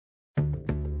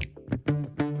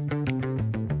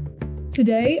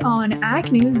Today on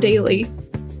Ag News Daily.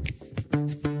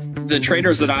 The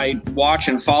traders that I watch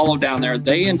and follow down there,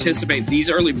 they anticipate these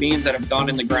early beans that have gone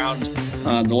in the ground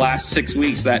the last 6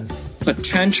 weeks, that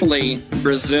potentially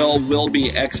Brazil will be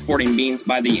exporting beans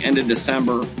by the end of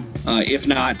December, if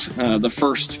not the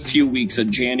first few weeks of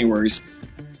January.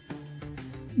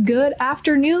 Good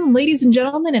afternoon, ladies and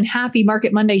gentlemen, and happy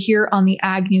Market Monday here on the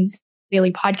Ag News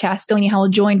Daily podcast. Delaney Howell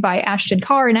joined by Ashton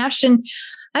Carr. And Ashton,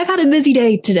 I've had a busy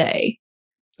day today.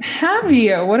 Have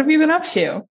you? What have you been up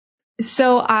to?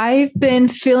 So I've been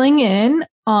filling in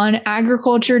on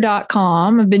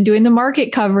agriculture.com. I've been doing the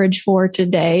market coverage for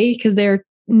today because their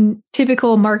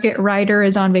typical market writer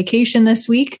is on vacation this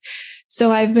week.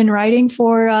 So I've been writing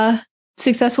for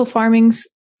Successful Farming's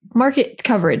market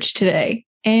coverage today.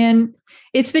 And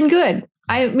it's been good.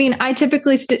 I mean, I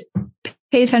typically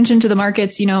pay attention to the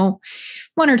markets,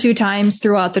 one or two times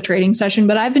throughout the trading session,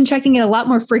 but I've been checking it a lot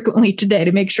more frequently today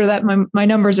to make sure that my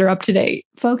numbers are up to date.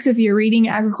 Folks, if you're reading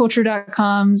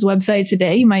agriculture.com's website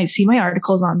today, you might see my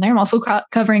articles on there. I'm also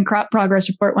covering Crop Progress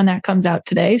Report when that comes out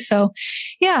today. So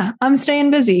yeah, I'm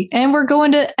staying busy. And we're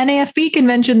going to NAFB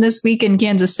convention this week in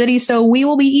Kansas City. So we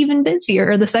will be even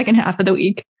busier the second half of the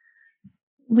week.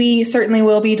 We certainly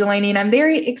will be, Delaney, and I'm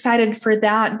very excited for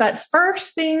that. But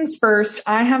first things first,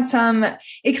 I have some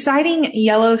exciting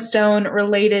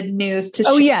Yellowstone-related news to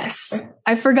share. Oh, yes.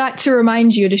 I forgot to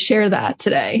remind you to share that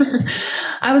today.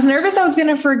 I was nervous I was going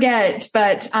to forget,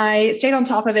 but I stayed on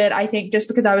top of it, I think, just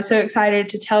because I was so excited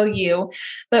to tell you.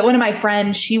 But one of my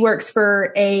friends, she works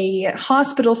for a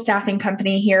hospital staffing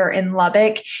company here in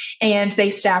Lubbock, and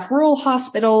they staff rural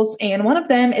hospitals. And one of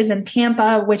them is in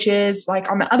Pampa, which is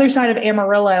like on the other side of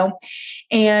Amarillo.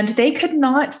 And they could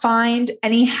not find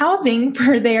any housing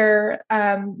for their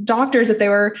doctors that they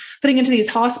were putting into these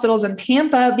hospitals in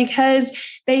Pampa because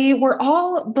they were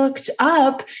all booked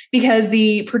up because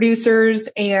the producers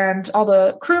and all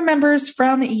the crew members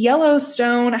from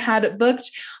Yellowstone had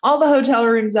booked all the hotel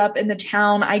rooms up in the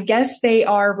town. I guess they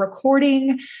are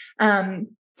recording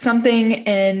something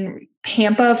in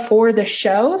Pampa for the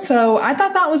show. So I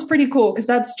thought that was pretty cool because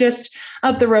that's just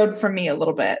up the road from me a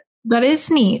little bit. That is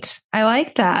neat. I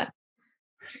like that.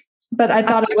 But I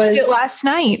thought it was last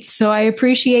night, so I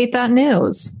appreciate that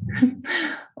news.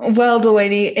 Well,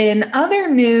 Delaney, in other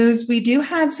news, we do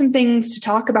have some things to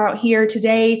talk about here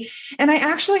today. And I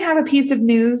actually have a piece of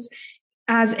news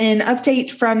as an update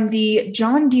from the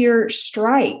John Deere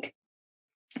strike.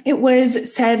 It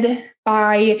was said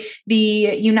by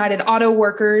the United Auto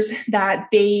Workers that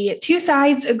the two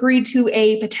sides agreed to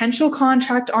a potential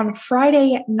contract on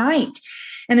Friday night.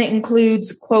 And it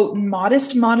includes, quote,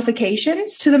 modest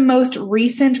modifications to the most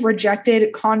recent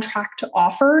rejected contract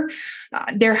offer.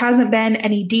 There hasn't been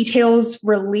any details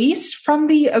released from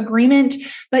the agreement,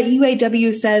 but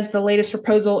UAW says the latest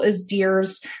proposal is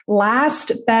Deere's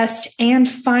last, best, and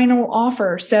final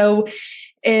offer. So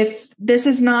if this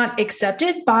is not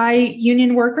accepted by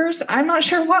union workers, I'm not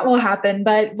sure what will happen,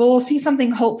 but we'll see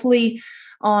something hopefully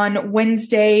on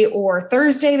Wednesday or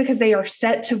Thursday because they are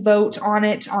set to vote on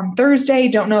it on Thursday.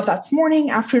 Don't know if that's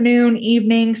morning, afternoon,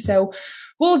 evening. So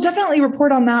we'll definitely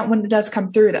report on that when it does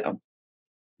come through, though.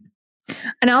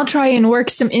 And I'll try and work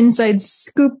some inside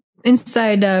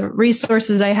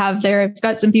resources I have there. I've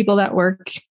got some people that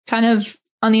work kind of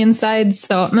on the inside.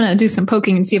 So I'm going to do some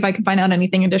poking and see if I can find out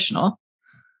anything additional.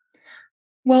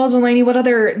 Well, Delaney, what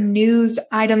other news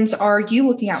items are you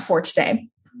looking out for today?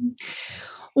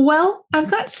 Well,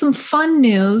 I've got some fun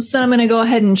news that I'm going to go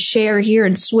ahead and share here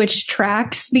and switch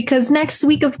tracks because next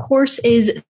week, of course,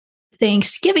 is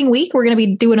Thanksgiving week. We're going to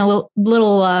be doing a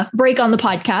little break on the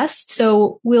podcast.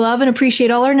 So we love and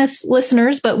appreciate all our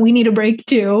listeners, but we need a break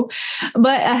too.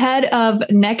 But ahead of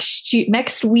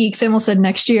next week's, I almost said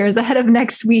next year's, ahead of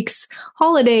next week's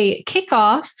holiday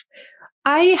kickoff,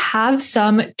 I have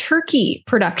some turkey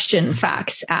production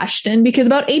facts, Ashton, because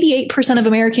about 88% of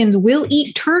Americans will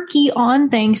eat turkey on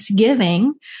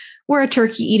Thanksgiving. We're a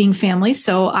turkey eating family,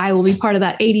 so I will be part of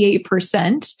that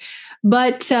 88%.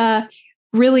 But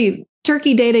really,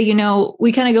 turkey data,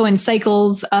 we kind of go in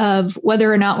cycles of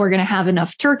whether or not we're going to have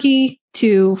enough turkey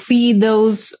to feed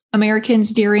those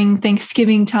Americans during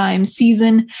Thanksgiving time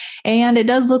season. And it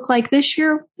does look like this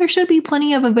year there should be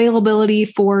plenty of availability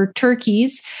for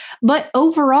turkeys. But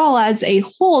overall, as a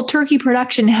whole, turkey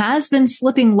production has been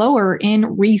slipping lower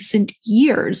in recent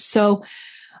years. So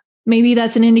maybe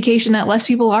that's an indication that less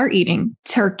people are eating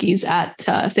turkeys at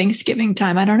Thanksgiving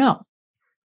time. I don't know.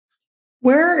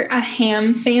 We're a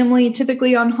ham family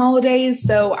typically on holidays,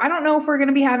 so I don't know if we're going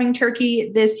to be having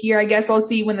turkey this year. I guess I'll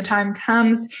see when the time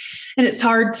comes. And it's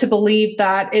hard to believe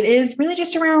that it is really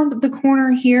just around the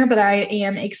corner here, but I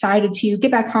am excited to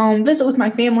get back home, visit with my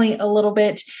family a little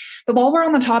bit. But while we're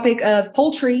on the topic of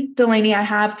poultry, Delaney, I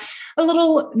have a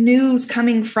little news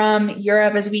coming from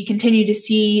Europe as we continue to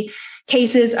see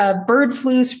cases of bird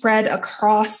flu spread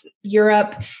across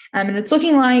Europe. And it's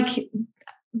looking like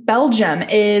Belgium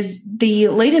is the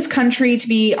latest country to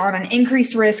be on an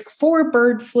increased risk for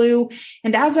bird flu.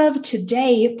 And as of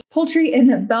today, poultry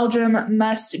in Belgium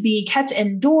must be kept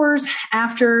indoors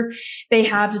after they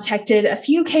have detected a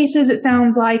few cases, it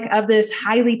sounds like, of this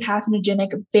highly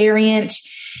pathogenic variant.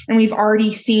 And we've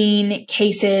already seen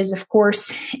cases, of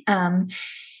course,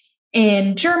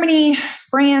 in Germany,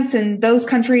 France, and those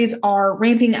countries are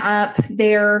ramping up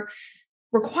their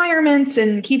requirements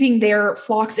and keeping their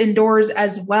flocks indoors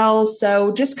as well.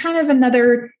 So just kind of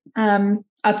another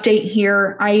update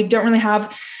here. I don't really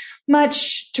have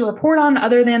much to report on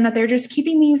other than that they're just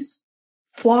keeping these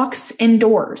flocks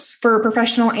indoors for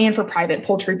professional and for private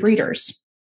poultry breeders.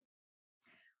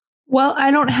 Well,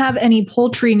 I don't have any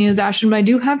poultry news, Ashton, but I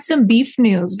do have some beef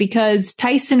news because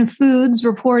Tyson Foods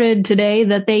reported today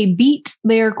that they beat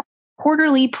their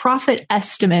quarterly profit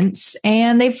estimates,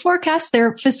 and they forecast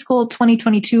their fiscal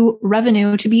 2022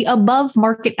 revenue to be above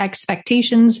market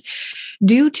expectations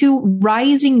due to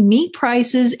rising meat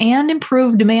prices and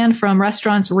improved demand from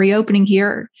restaurants reopening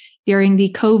here during the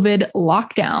COVID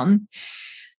lockdown.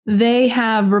 They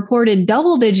have reported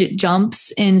double-digit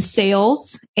jumps in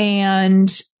sales and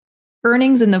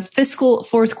earnings in the fiscal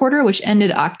fourth quarter, which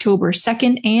ended October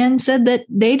 2nd, and said that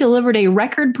they delivered a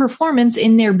record performance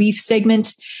in their beef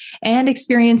segment and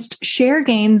experienced share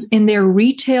gains in their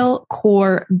retail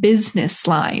core business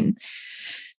line.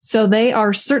 So they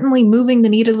are certainly moving the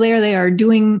needle there. They are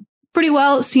doing pretty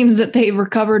well. It seems that they've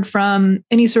recovered from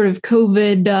any sort of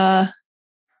COVID,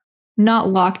 not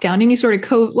lockdown, any sort of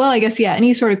COVID, well, I guess, yeah,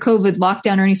 any sort of COVID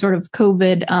lockdown or any sort of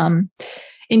COVID,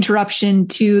 interruption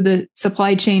to the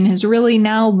supply chain has really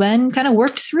now been kind of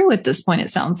worked through at this point,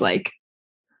 it sounds like.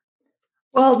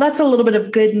 Well, that's a little bit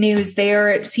of good news there.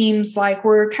 It seems like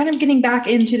we're kind of getting back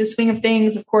into the swing of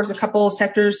things. Of course, a couple of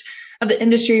sectors of the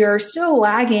industry are still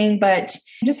lagging, but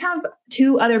I just have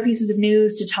two other pieces of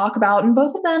news to talk about, and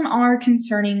both of them are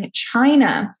concerning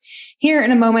China. Here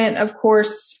in a moment, of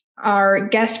course, our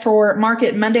guest for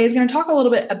Market Monday is going to talk a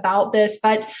little bit about this,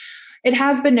 but it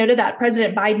has been noted that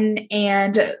President Biden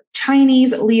and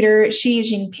Chinese leader Xi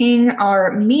Jinping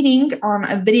are meeting on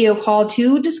a video call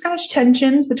to discuss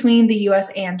tensions between the U.S.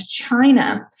 and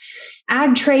China.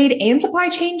 Ag trade and supply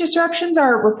chain disruptions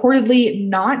are reportedly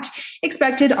not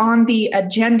expected on the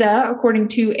agenda, according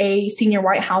to a senior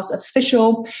White House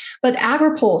official. But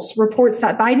AgriPulse reports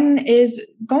that Biden is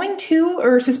going to,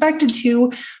 or suspected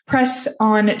to, press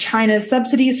on China's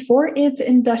subsidies for its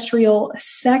industrial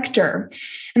sector.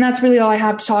 And that's really all I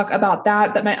have to talk about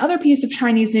that. But my other piece of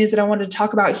Chinese news that I wanted to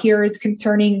talk about here is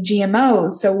concerning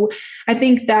GMOs. So I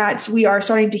think that we are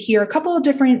starting to hear a couple of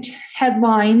different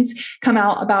headlines come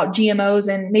out about GMOs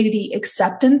and maybe the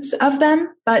acceptance of them.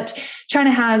 But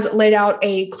China has laid out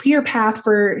a clear path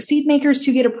for seed makers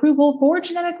to get approval for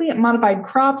genetically modified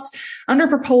crops under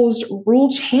proposed rule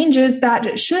changes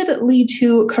that should lead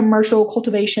to commercial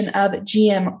cultivation of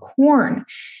GM corn.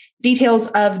 Details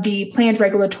of the planned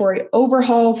regulatory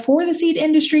overhaul for the seed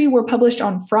industry were published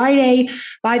on Friday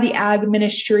by the Ag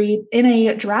Ministry in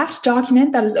a draft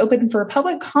document that is open for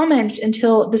public comment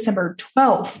until December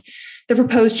 12th. The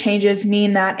proposed changes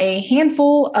mean that a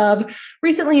handful of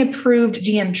recently approved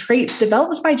GM traits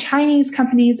developed by Chinese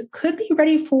companies could be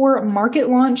ready for market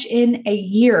launch in a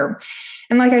year.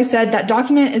 And like I said, that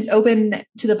document is open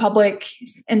to the public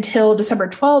until December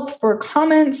 12th for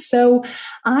comments. So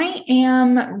I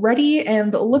am ready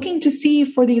and looking to see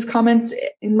for these comments.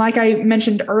 And like I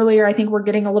mentioned earlier, I think we're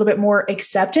getting a little bit more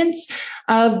acceptance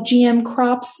of GM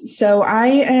crops. So I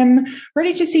am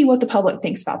ready to see what the public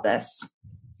thinks about this.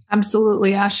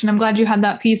 Absolutely, Ashton. I'm glad you had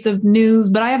that piece of news,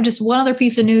 but I have just one other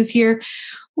piece of news here,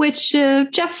 which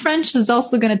Jeff French is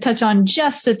also going to touch on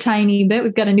just a tiny bit.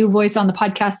 We've got a new voice on the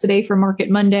podcast today for Market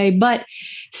Monday, but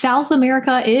South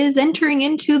America is entering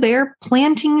into their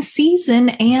planting season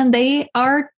and they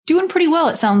are doing pretty well,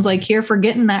 it sounds like, here for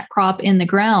getting that crop in the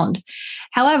ground.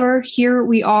 However, here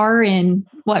we are in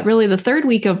really the third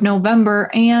week of November,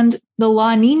 and the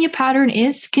La Nina pattern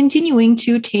is continuing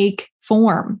to take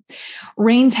form.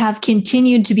 Rains have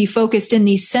continued to be focused in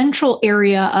the central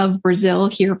area of Brazil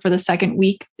here for the second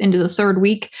week into the third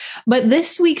week, but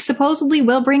this week supposedly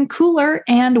will bring cooler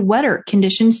and wetter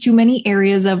conditions to many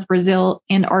areas of Brazil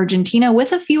and Argentina,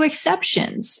 with a few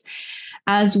exceptions,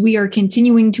 as we are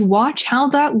continuing to watch how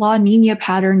that La Nina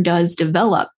pattern does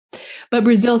develop. But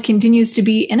Brazil continues to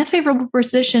be in a favorable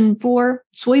position for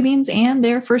soybeans and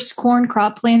their first corn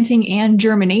crop planting and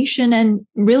germination, and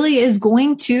really is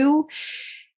going to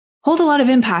hold a lot of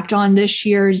impact on this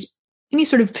year's any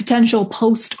sort of potential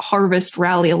post-harvest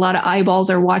rally. A lot of eyeballs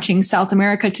are watching South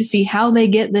America to see how they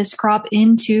get this crop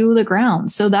into the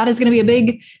ground. So that is going to be a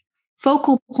big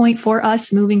focal point for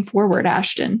us moving forward,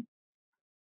 Ashton.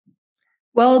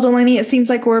 Well, Delaney, it seems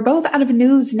like we're both out of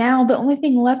news now. The only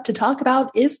thing left to talk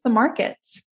about is the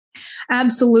markets.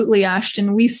 Absolutely,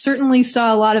 Ashton. We certainly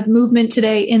saw a lot of movement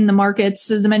today in the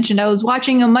markets. As I mentioned, I was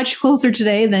watching them much closer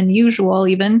today than usual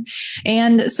even.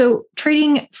 And so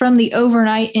trading from the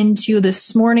overnight into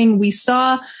this morning, we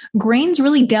saw grains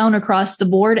really down across the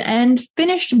board and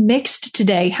finished mixed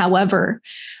today, however.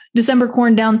 December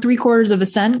corn down 0.75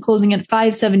 cents, closing at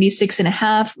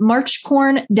 5.76.5. March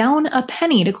corn down a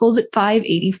penny to close at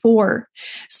 5.84.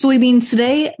 Soybeans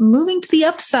today moving to the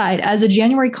upside as a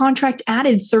January contract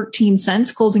added 13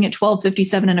 cents, closing at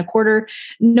 12.57.25.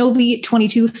 Novi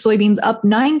 22 soybeans up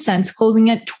 9 cents, closing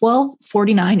at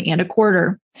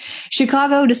 12.49.25.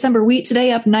 Chicago December wheat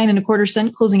today up 9.25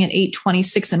 cents, closing at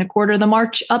 8.26.25. The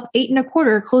March up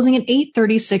 8.25, closing at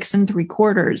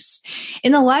 8.36.75.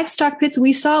 In the livestock pits,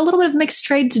 we saw a little bit of mixed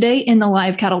trade today in the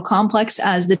live cattle complex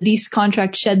as the Deese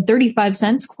contract shed 35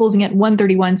 cents, closing at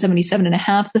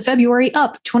 131.77.5. The February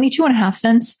up 22.5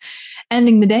 cents,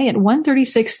 ending the day at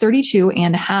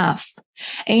 136.32.5.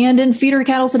 And in feeder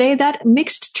cattle today, that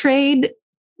mixed trade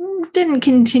didn't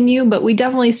continue, but we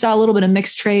definitely saw a little bit of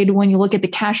mixed trade when you look at the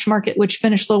cash market, which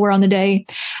finished lower on the day.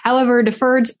 However,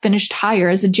 deferreds finished higher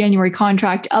as the January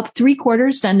contract up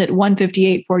 0.75 to end at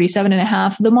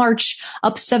 158.47.5. The March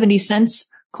up 70 cents,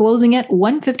 closing at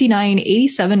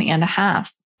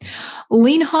 159.87.5.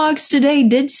 Lean hogs today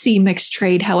did see mixed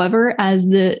trade, however, as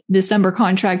the December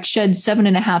contract shed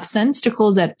 7.5 cents to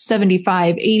close at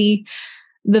 75.80.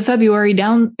 The February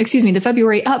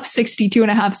up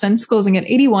 62.5 cents, closing at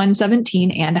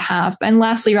 81.17.5. And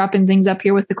lastly, wrapping things up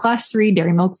here with the Class 3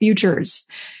 dairy milk futures.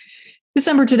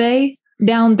 December today,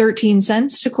 down 13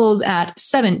 cents to close at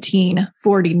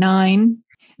 17.49.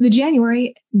 The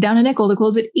January down a nickel to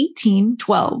close at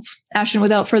 18.12. Ashton,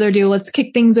 without further ado, let's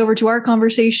kick things over to our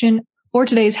conversation for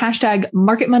today's hashtag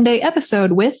Market Monday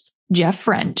episode with Jeff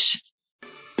French.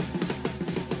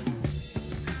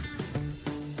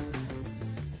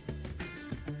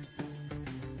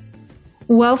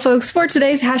 Well, folks, for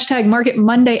today's hashtag Market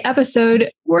Monday episode,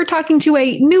 we're talking to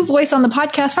a new voice on the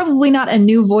podcast, probably not a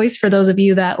new voice for those of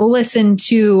you that listen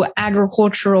to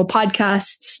agricultural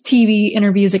podcasts, TV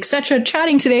interviews, etc.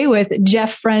 Chatting today with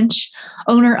Jeff French,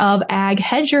 owner of Ag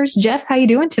Hedgers. Jeff, how you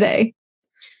doing today?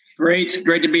 Great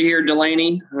to be here,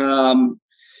 Delaney. Got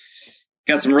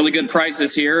some really good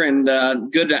prices here and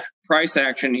good price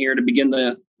action here to begin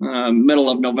the middle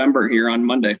of November here on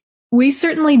Monday. We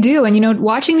certainly do. And,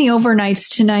 watching the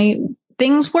overnights tonight,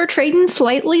 things were trading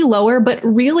slightly lower, but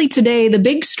really today, the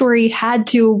big story had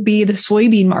to be the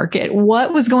soybean market.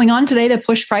 What was going on today to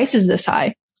push prices this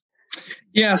high?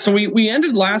 Yeah, so we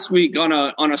ended last week on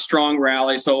a strong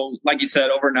rally. So like you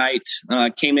said, overnight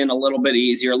came in a little bit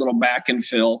easier, a little back and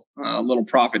fill, a little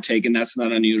profit taken. That's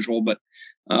not unusual. But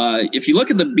if you look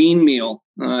at the bean meal,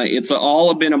 it's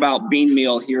all been about bean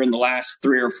meal here in the last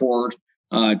 3 or 4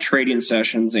 trading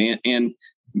sessions, and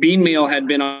bean meal had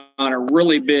been on a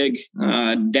really big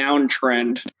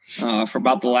downtrend for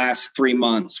about the last 3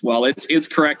 months. Well, it's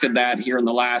corrected that here in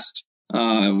the last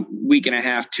week and a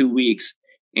half, 2 weeks,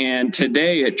 and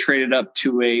today it traded up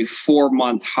to a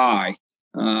 4-month high.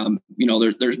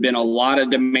 There's been a lot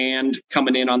of demand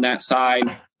coming in on that side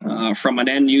from an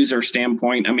end user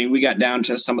standpoint. I mean, we got down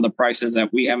to some of the prices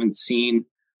that we haven't seen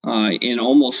in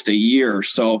almost a year.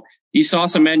 So you saw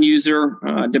some end user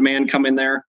demand come in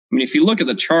there. I mean, if you look at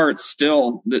the charts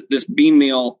still, this bean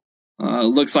meal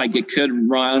looks like it could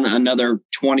run another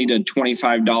 $20 to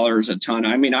 $25 a ton.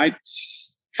 I mean,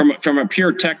 from a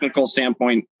pure technical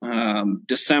standpoint,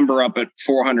 December up at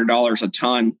 $400 a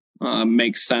ton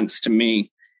makes sense to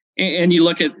me. And you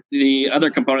look at the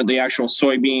other component, the actual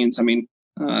soybeans. I mean,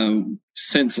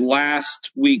 since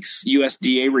last week's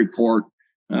USDA report,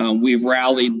 we've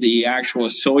rallied the actual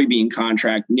soybean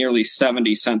contract nearly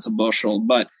 70 cents a bushel.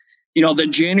 But, the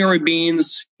January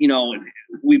beans,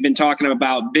 we've been talking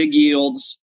about big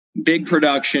yields, big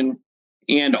production.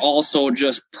 and also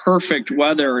just perfect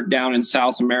weather down in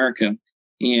South America.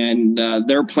 And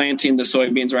they're planting the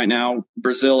soybeans right now.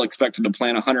 Brazil expected to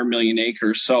plant 100 million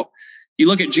acres. So you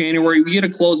look at January, we get a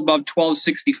close above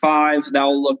 1265. That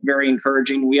will look very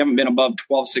encouraging. We haven't been above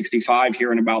 1265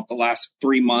 here in about the last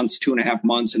 3 months, 2.5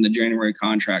 months in the January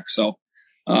contract. So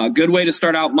good way to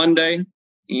start out Monday.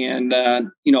 And,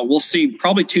 we'll see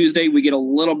probably Tuesday. We get a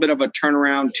little bit of a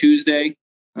turnaround Tuesday.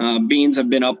 Beans have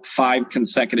been up 5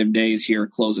 consecutive days here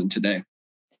closing today.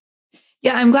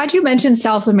 Yeah, I'm glad you mentioned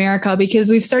South America because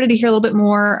we've started to hear a little bit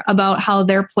more about how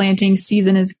their planting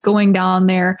season is going down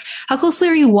there. How closely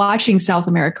are you watching South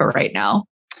America right now?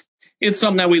 It's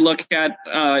something that we look at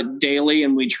daily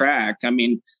and we track. I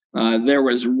mean, there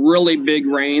was really big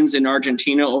rains in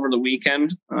Argentina over the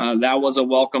weekend. That was a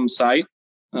welcome sight.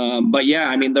 But yeah,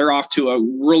 I mean, they're off to a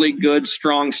really good,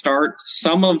 strong start.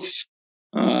 Some of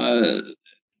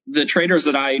the traders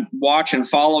that I watch and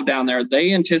follow down there,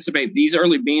 they anticipate these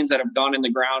early beans that have gone in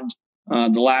the ground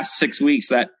the last 6 weeks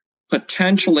that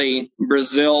potentially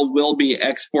Brazil will be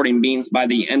exporting beans by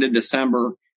the end of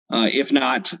December, if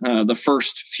not the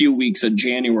first few weeks of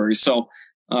January. So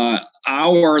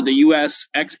the U.S.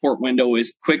 export window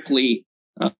is quickly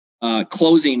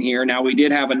closing here. Now, we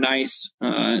did have a nice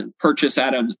purchase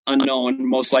out of unknown,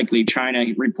 most likely China,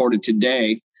 reported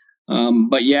today.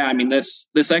 But yeah, I mean, this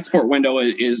export window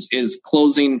is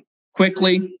closing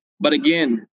quickly. But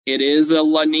again, it is a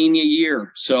La Nina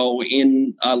year. So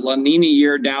in a La Nina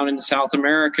year down in South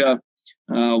America,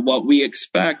 what we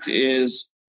expect is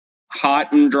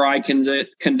hot and dry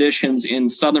conditions in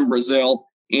southern Brazil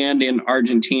and in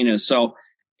Argentina. So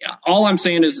all I'm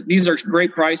saying is these are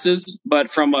great prices,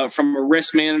 but from a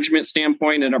risk management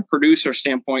standpoint and a producer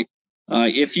standpoint,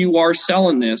 if you are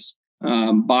selling this,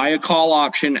 buy a call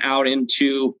option out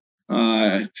into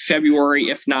February,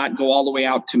 if not go all the way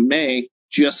out to May,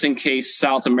 just in case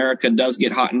South America does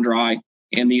get hot and dry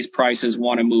and these prices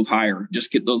want to move higher. Just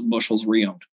get those bushels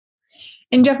re-owned.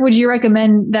 And Jeff, would you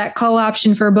recommend that call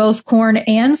option for both corn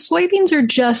and soybeans or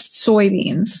just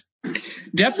soybeans?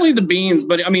 Definitely the beans,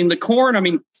 but I mean, the corn, I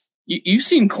mean, you've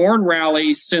seen corn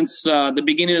rally since the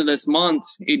beginning of this month.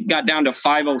 It got down to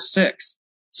 506.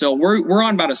 So we're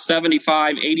on about a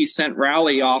 75, 80 cent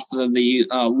rally off of the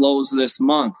lows this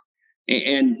month.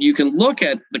 And you can look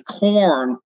at the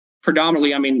corn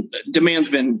predominantly. I mean, demand's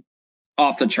been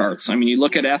off the charts. I mean, you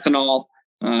look at ethanol,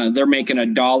 they're making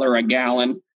 $1 a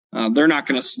gallon. They're not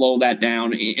going to slow that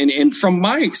down. And from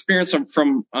my experience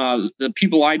from the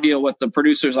people I deal with, the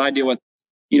producers I deal with,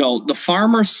 the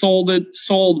farmers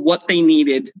sold what they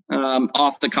needed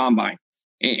off the combine.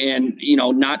 And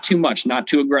not too much, not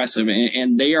too aggressive.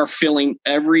 And they are filling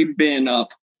every bin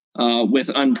up with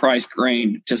unpriced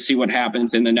grain to see what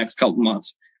happens in the next couple of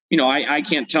months. I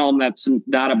can't tell them that's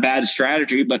not a bad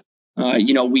strategy, but,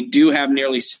 we do have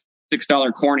nearly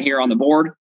 $6 corn here on the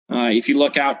board. If you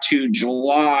look out to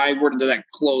July, where did that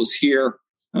close here?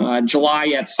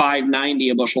 July at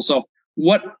 $5.90 a bushel. So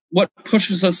what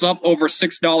pushes us up over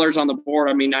 $6 on the board?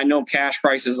 I mean, I know cash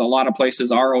prices, a lot of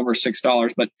places are over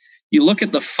 $6, but you look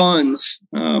at the funds,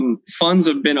 funds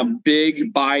have been a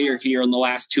big buyer here in the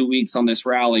last 2 weeks on this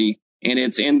rally. And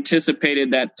it's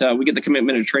anticipated that we get the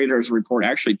commitment of traders report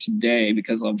actually today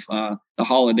because of the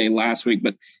holiday last week.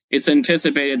 But it's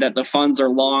anticipated that the funds are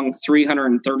long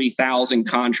 330,000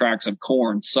 contracts of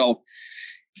corn. So,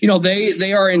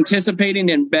 they are anticipating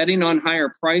and betting on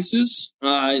higher prices.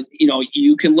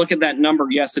 You can look at that number.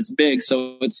 Yes, it's big.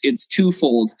 So it's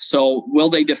twofold. So will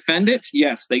they defend it?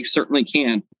 Yes, they certainly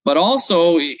can. But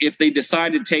also, if they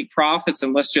decide to take profits,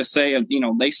 and let's just say,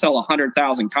 they sell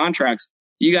 100,000 contracts,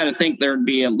 you got to think there'd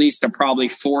be at least a probably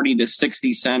 40 to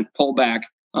 60 cent pullback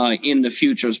in the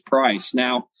futures price.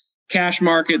 Now, cash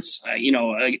markets,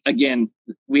 again,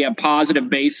 we have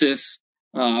positive basis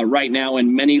right now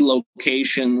in many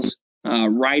locations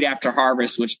right after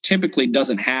harvest, which typically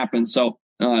doesn't happen. So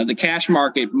the cash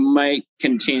market might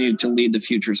continue to lead the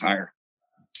futures higher.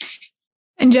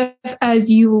 And Jeff, as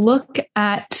you look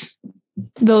at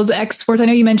those exports, I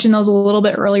know you mentioned those a little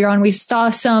bit earlier on. We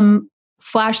saw some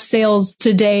flash sales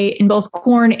today in both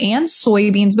corn and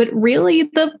soybeans, but really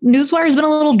the newswire has been a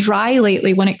little dry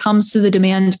lately when it comes to the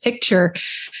demand picture.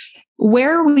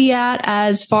 Where are we at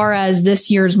as far as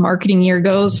this year's marketing year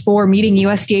goes for meeting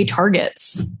USDA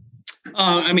targets?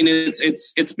 I mean,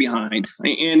 it's behind,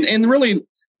 and really,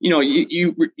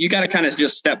 you got to kind of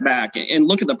just step back and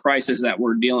look at the prices that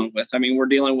we're dealing with. I mean, we're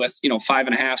dealing with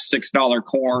 $5.5, $6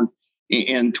 corn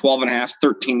and $12.5,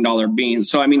 $13 beans.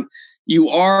 So I mean, you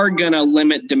are going to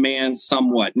limit demand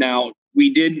somewhat. Now,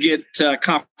 we did get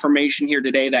confirmation here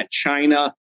today that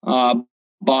China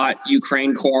bought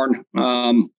Ukraine corn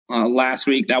last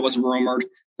week. That was rumored.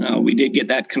 We did get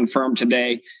that confirmed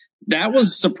today. That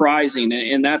was surprising,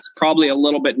 and that's probably a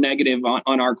little bit negative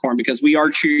on our corn because we are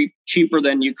cheaper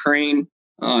than Ukraine.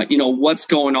 What's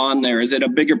going on there? Is it a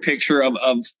bigger picture of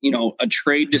a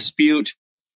trade dispute?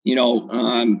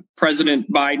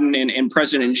 President Biden and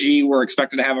President Xi were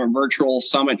expected to have a virtual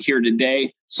summit here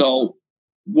today. So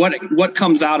what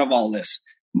comes out of all this?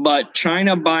 But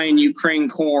China buying Ukraine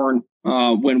corn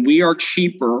when we are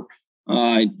cheaper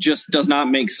just does not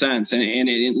make sense. And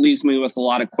it leaves me with a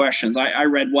lot of questions. I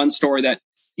read one story that,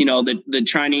 the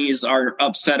Chinese are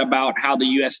upset about how the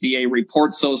USDA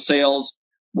reports those sales,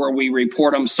 where we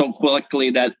report them so quickly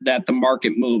that the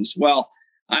market moves. Well,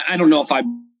 I don't know if I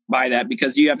buy that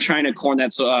because you have China corn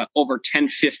that's over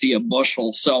 $10.50 a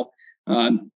bushel. So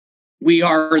we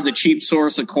are the cheap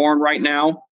source of corn right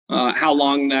now. How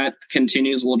long that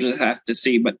continues, we'll just have to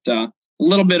see. But a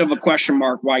little bit of a question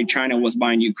mark why China was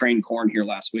buying Ukraine corn here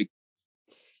last week.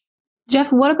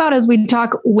 Jeff, what about as we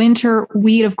talk winter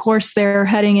wheat? Of course, they're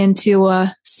heading into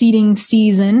a seeding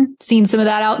season, seeing some of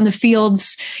that out in the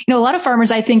fields. A lot of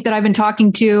farmers I think that I've been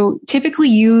talking to typically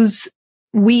use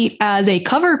wheat as a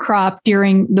cover crop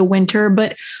during the winter,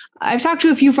 but I've talked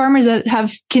to a few farmers that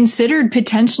have considered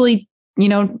potentially,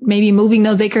 maybe moving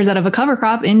those acres out of a cover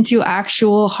crop into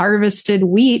actual harvested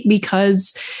wheat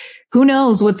because who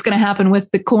knows what's going to happen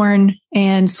with the corn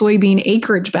and soybean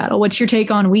acreage battle. What's your take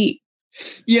on wheat?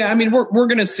 Yeah, I mean, we're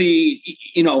going to see,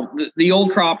 the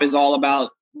old crop is all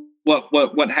about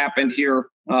what happened here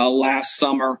last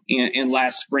summer and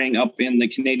last spring up in the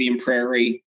Canadian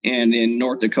Prairie and in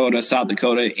North Dakota, South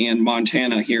Dakota, and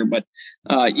Montana here. But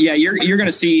you're going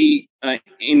to see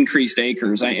increased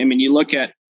acres. I mean, you look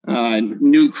at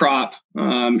new crop,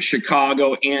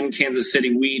 Chicago and Kansas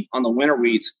City wheat on the winter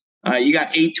wheats. You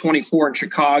got 824 in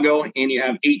Chicago and you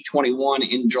have 821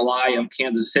 in July of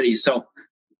Kansas City. So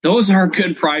those are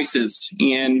good prices.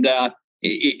 And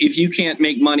if you can't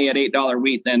make money at $8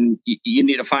 wheat, then you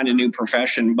need to find a new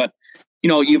profession. But,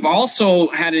 you've also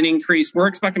had an increase. We're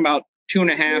expecting about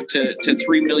 2.5 to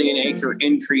 3 million acre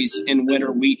increase in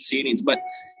winter wheat seedings. But,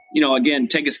 again,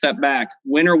 take a step back.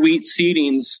 Winter wheat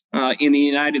seedings in the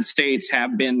United States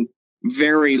have been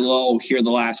very low here the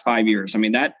last 5 years. I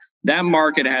mean, that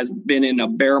market has been in a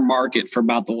bear market for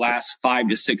about the last 5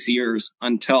 to 6 years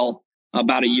until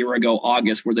about a year ago,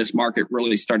 August, where this market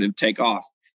really started to take off.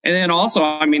 And then also,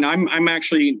 I mean, I'm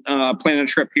actually planning a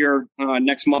trip here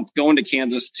next month going to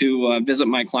Kansas to visit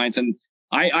my clients. And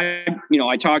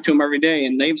I talk to them every day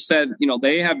and they've said,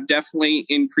 they have definitely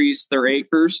increased their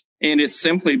acres. And it's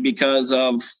simply because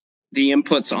of the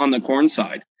inputs on the corn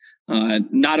side,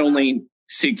 not only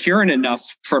securing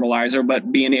enough fertilizer,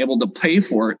 but being able to pay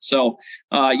for it. So,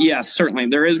 yes, certainly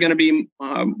there is going to be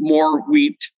more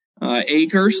wheat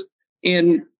acres.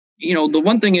 And, the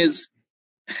one thing is,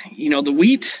 the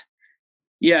wheat,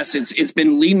 yes, it's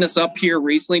been leading us up here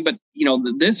recently, but,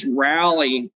 this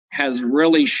rally has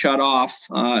really shut off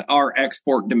our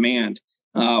export demand.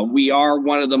 We are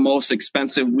one of the most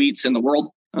expensive wheats in the world,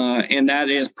 and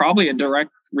that is probably a direct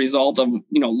result of,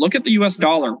 look at the U.S.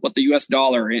 dollar, what the U.S.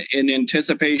 dollar in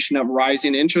anticipation of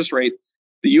rising interest rate.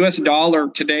 The U.S. dollar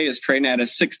today is trading at a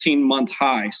 16-month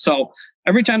high. So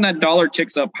every time that dollar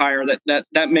ticks up higher,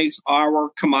 that makes our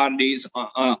commodities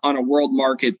on a world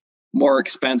market more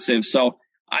expensive. So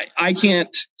I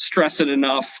can't stress it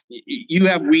enough. You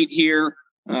have wheat here.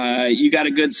 You got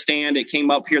a good stand. It came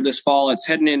up here this fall. It's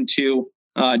heading into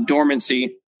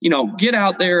dormancy. Get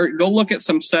out there, go look at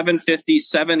some 750,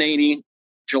 780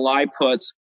 July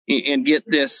puts and get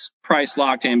this price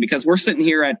locked in because we're sitting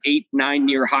here at 8-9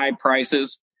 year high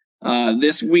prices.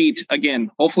 This wheat,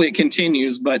 again, hopefully it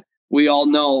continues, but we all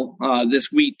know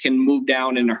this wheat can move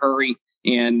down in a hurry.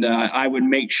 And I would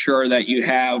make sure that you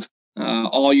have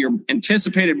all your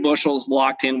anticipated bushels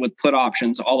locked in with put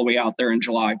options all the way out there in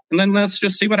July. And then let's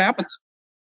just see what happens.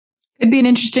 It'd be an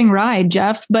interesting ride,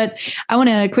 Jeff, but I want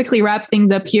to quickly wrap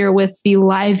things up here with the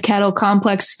live cattle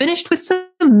complex. Finished with some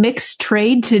mixed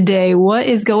trade today. What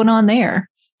is going on there?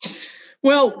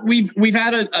 Well, we've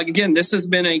had again, this has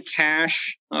been a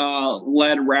cash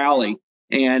led rally.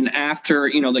 And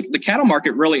after, the cattle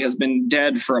market really has been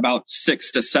dead for about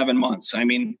 6 to 7 months. I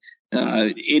mean,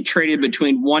 it traded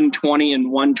between 120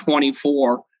 and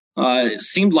 124. It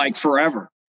seemed like forever.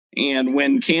 And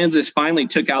when Kansas finally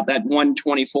took out that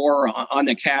 124 on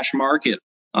the cash market,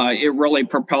 it really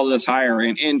propelled us higher.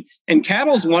 And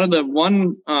cattle is one of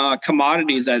the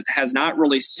commodities that has not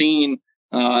really seen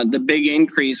the big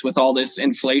increase with all this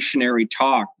inflationary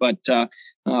talk. But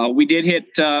we did hit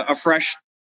a fresh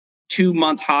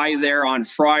 2-month high there on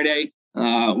Friday.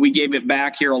 We gave it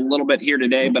back here a little bit here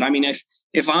today. But I mean,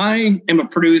 if I am a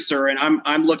producer and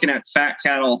I'm looking at fat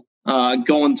cattle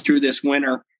going through this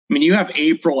winter, I mean, you have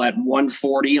April at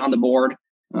 140 on the board.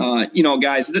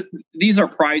 Guys, these are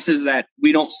prices that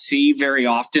we don't see very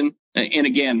often. And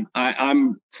again,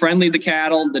 I'm friendly to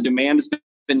cattle. The demand has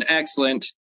been excellent,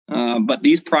 but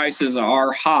these prices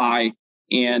are high,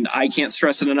 and I can't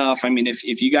stress it enough. I mean,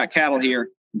 if you got cattle here,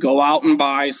 go out and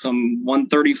buy some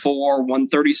 134,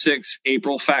 136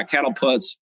 April fat cattle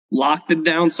puts, lock the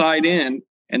downside in,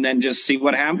 and then just see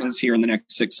what happens here in the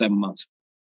next 6-7 months.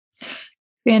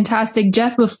 Fantastic.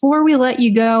 Jeff, before we let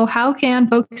you go, how can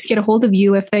folks get a hold of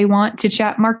you if they want to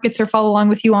chat markets or follow along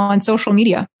with you on social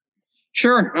media?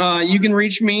 Sure. You can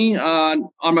reach me on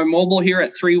my mobile here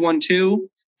at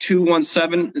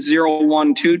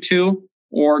 312-217-0122,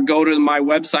 or go to my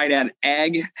website at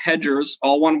AgHedgers,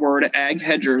 all one word,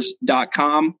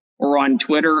 aghedgers.com, or on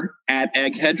Twitter at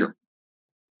AgHedger.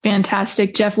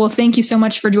 Fantastic, Jeff. Well, thank you so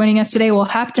much for joining us today. We'll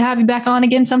have to have you back on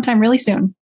again sometime really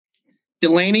soon.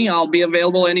 Delaney, I'll be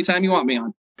available anytime you want me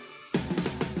on.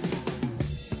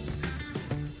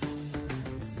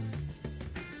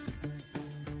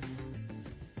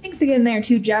 Thanks again there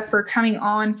to Jeff for coming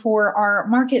on for our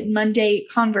Market Monday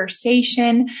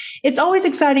conversation. It's always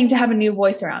exciting to have a new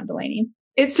voice around, Delaney.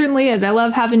 It certainly is. I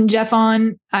love having Jeff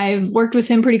on. I've worked with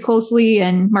him pretty closely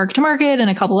in Market to Market and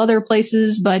a couple other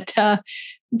places, but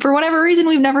for whatever reason,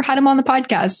 we've never had him on the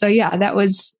podcast. So yeah,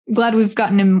 glad we've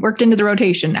gotten him worked into the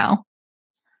rotation now.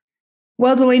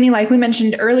 Well, Delaney, like we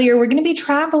mentioned earlier, we're going to be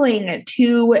traveling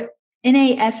to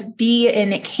NAFB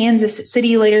in Kansas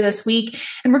City later this week,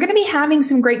 and we're going to be having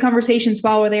some great conversations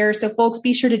while we're there. So folks,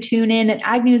 be sure to tune in at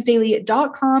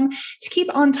agnewsdaily.com to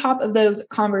keep on top of those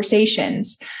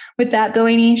conversations. With that,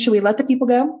 Delaney, should we let the people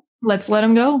go? Let's let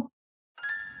them go.